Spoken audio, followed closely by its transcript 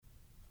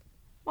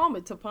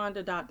Moment to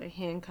ponder, Dr.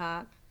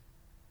 Hancock.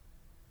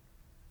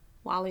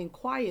 While in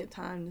quiet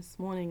time this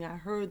morning, I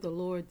heard the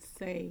Lord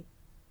say,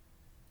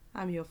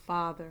 I'm your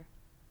Father.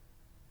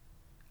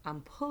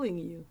 I'm pulling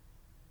you.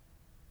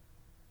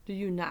 Do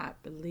you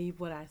not believe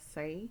what I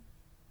say?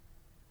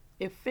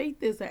 If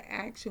faith is an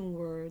action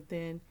word,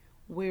 then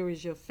where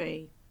is your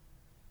faith?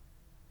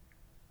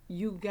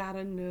 You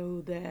gotta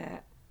know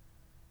that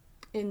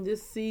in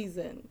this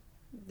season,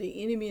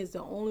 the enemy is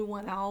the only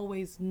one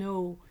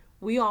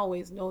we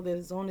always know that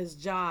is on his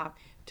job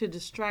to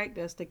distract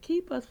us, to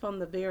keep us from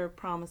the very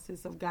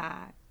promises of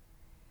God.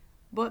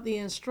 But the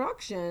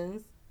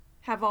instructions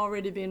have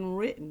already been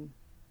written.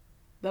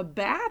 The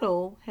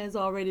battle has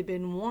already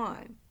been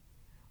won.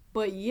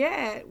 But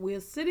yet,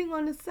 we're sitting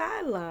on the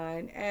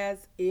sideline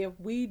as if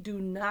we do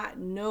not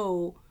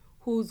know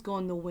who's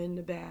going to win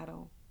the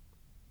battle.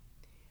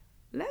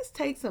 Let's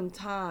take some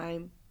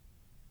time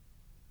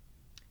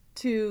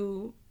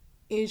to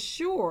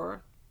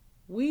ensure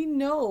we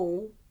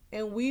know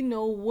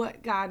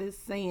what God is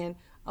saying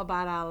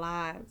about our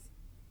lives.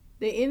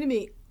 The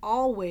enemy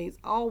always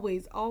will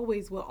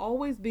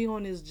be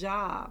on his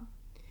job,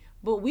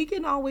 but we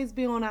can always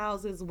be on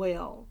ours as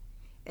well.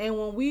 And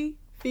when we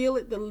feel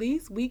it the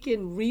least, we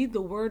can read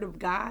the Word of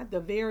God, the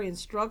very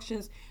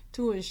instructions,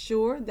 to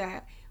ensure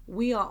that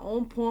we are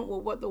on point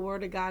with what the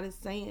Word of God is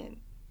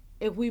saying.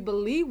 If we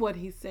believe what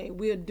He's saying,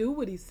 we'll do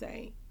what He's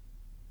saying.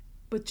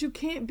 But you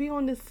can't be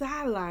on the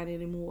sideline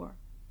anymore.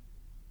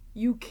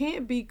 You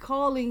can't be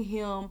calling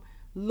Him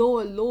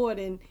Lord, Lord.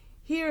 And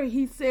here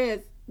He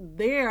says,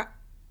 there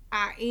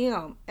I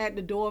am at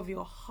the door of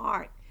your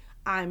heart.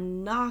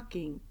 I'm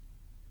knocking.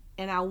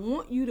 And I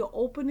want you to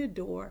open the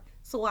door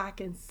so I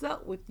can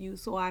sup with you,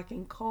 so I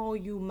can call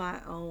you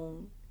my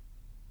own.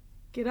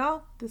 Get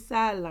off the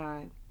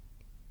sideline.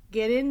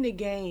 Get in the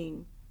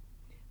game.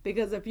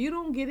 Because if you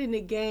don't get in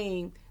the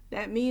game,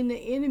 that means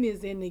the enemy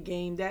is in the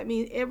game. That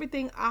means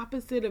everything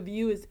opposite of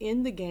you is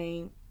in the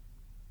game.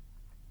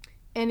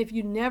 And if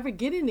you never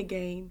get in the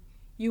game,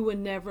 you will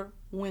never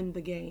win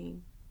the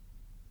game.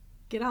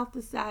 Get off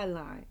the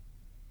sideline.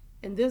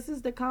 And this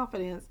is the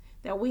confidence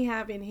that we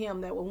have in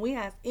Him, that when we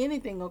ask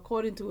anything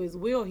according to His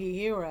will, He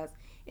hears us.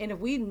 And if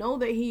we know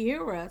that He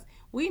hears us,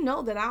 we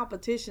know that our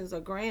petitions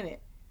are granted.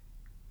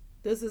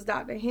 This is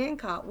Dr.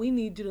 Hancock. We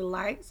need you to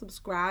like,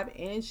 subscribe,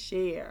 and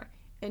share.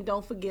 And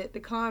don't forget to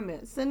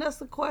comment. Send us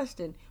a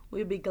question.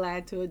 We'll be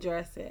glad to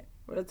address it.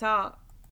 Real talk.